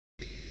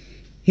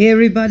Hey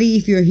everybody,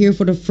 if you're here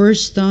for the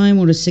first time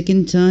or the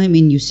second time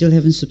and you still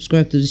haven't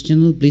subscribed to this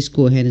channel, please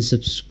go ahead and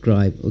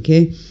subscribe,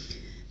 okay?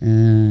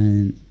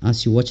 And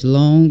as you watch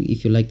along,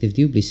 if you like the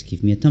video, please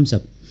give me a thumbs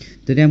up.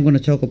 Today I'm going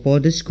to talk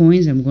about these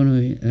coins. I'm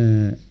going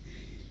to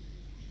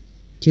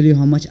tell you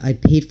how much I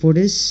paid for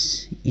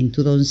this in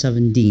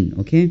 2017,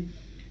 okay?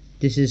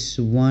 This is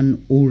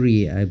one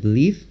Ori, I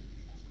believe,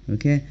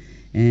 okay?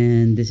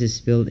 And this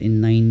is built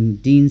in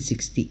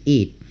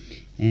 1968.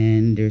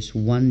 And there's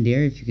one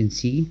there, if you can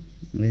see.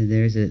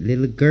 There's a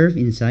little curve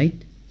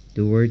inside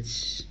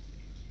towards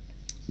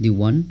the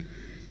one,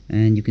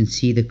 and you can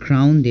see the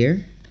crown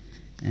there,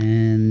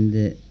 and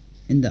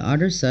in the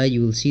other side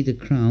you will see the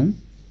crown,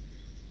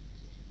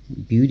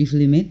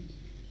 beautifully made.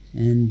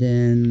 And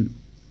then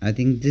I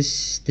think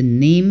the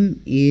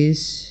name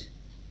is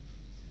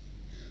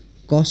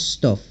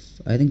Kostov.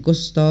 I think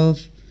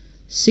Kostov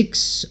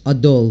 6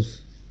 Adolf,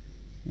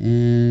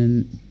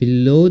 and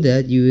below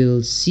that you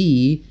will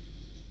see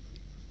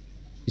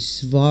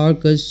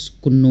Svargas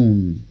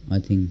Kunon. I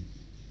think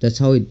that's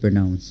how it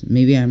pronounced.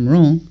 Maybe I'm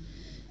wrong,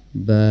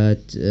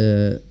 but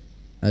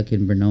I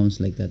can pronounce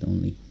like that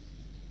only.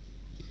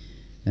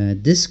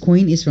 This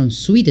coin is from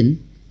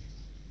Sweden.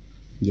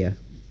 Yeah,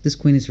 this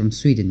coin is from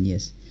Sweden.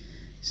 Yes.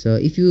 So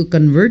if you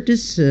convert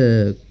this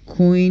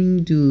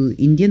coin to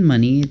Indian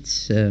money,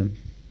 it's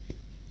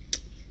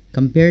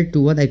compared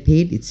to what I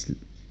paid,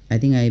 I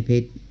think I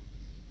paid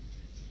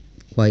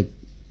quite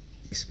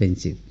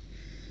expensive.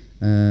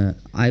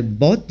 I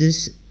bought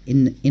this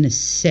in a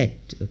set.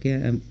 Okay,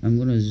 I'm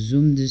gonna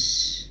zoom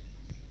this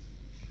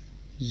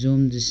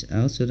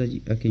out so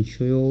that I can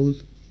show you all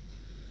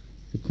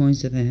the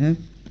coins that I have.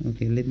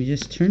 Okay, let me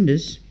just turn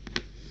this.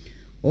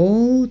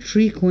 All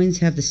three coins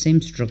have the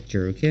same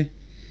structure. Okay,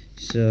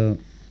 so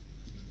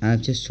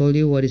I've just told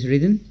you what is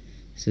written.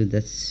 So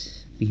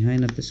that's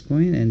behind of this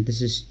coin, and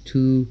this is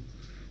 2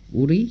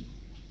 Uri,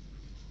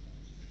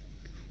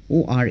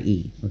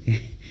 O-R-E.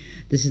 Okay,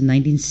 this is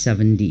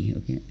 1970.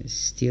 Okay,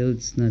 still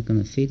it's not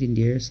gonna fit in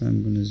there, so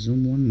I'm gonna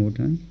zoom one more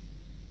time.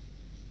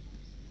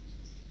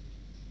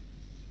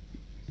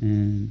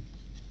 And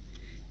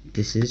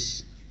this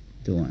is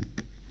the one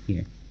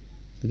here.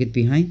 Look at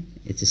behind,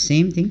 it's the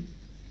same thing.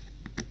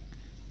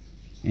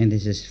 And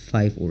this is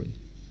 5 Ori.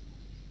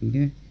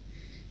 Okay,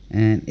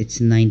 and it's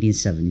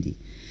 1970.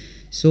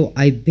 So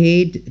I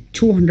paid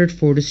 200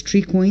 for the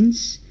 3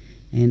 coins,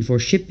 and for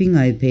shipping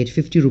I paid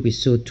 50 rupees,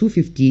 so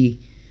 250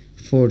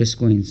 for this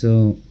coin.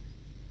 So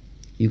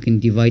you can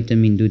divide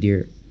them into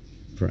their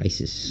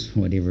prices,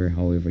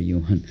 however you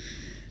want.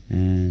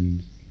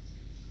 And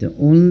the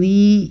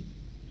only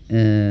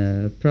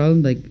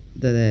problem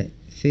that I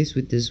faced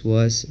with this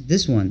was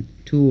this one.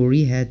 2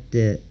 Ori had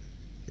the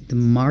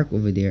mark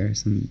over there,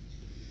 some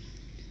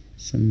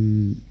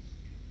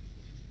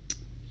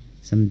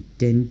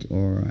dent,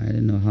 or I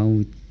don't know how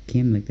it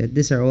came like that.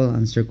 These are all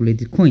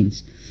uncirculated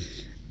coins,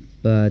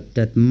 but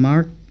that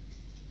mark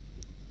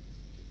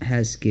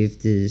has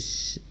give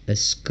this a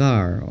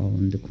scar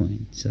on the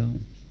coin. So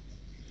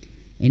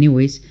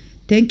anyways,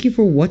 thank you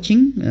for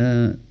watching.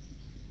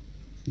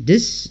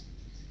 This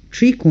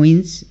 3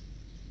 coins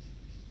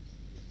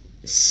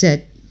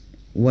set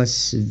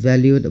was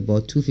valued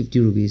about 250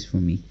 rupees for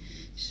me.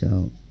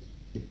 So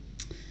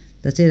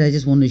that's it. I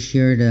just want to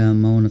share the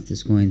amount of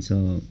this coin,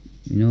 so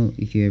you know,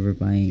 if you ever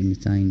buy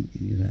anytime,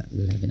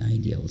 you'll have an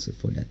idea also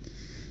for that.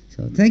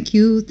 So thank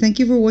you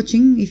for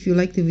watching. If you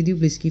like the video,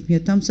 please give me a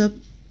thumbs up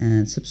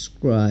and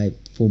subscribe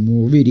for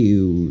more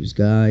videos,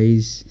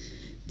 guys.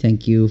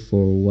 Thank you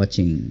for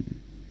watching.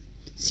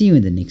 See you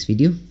in the next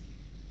video.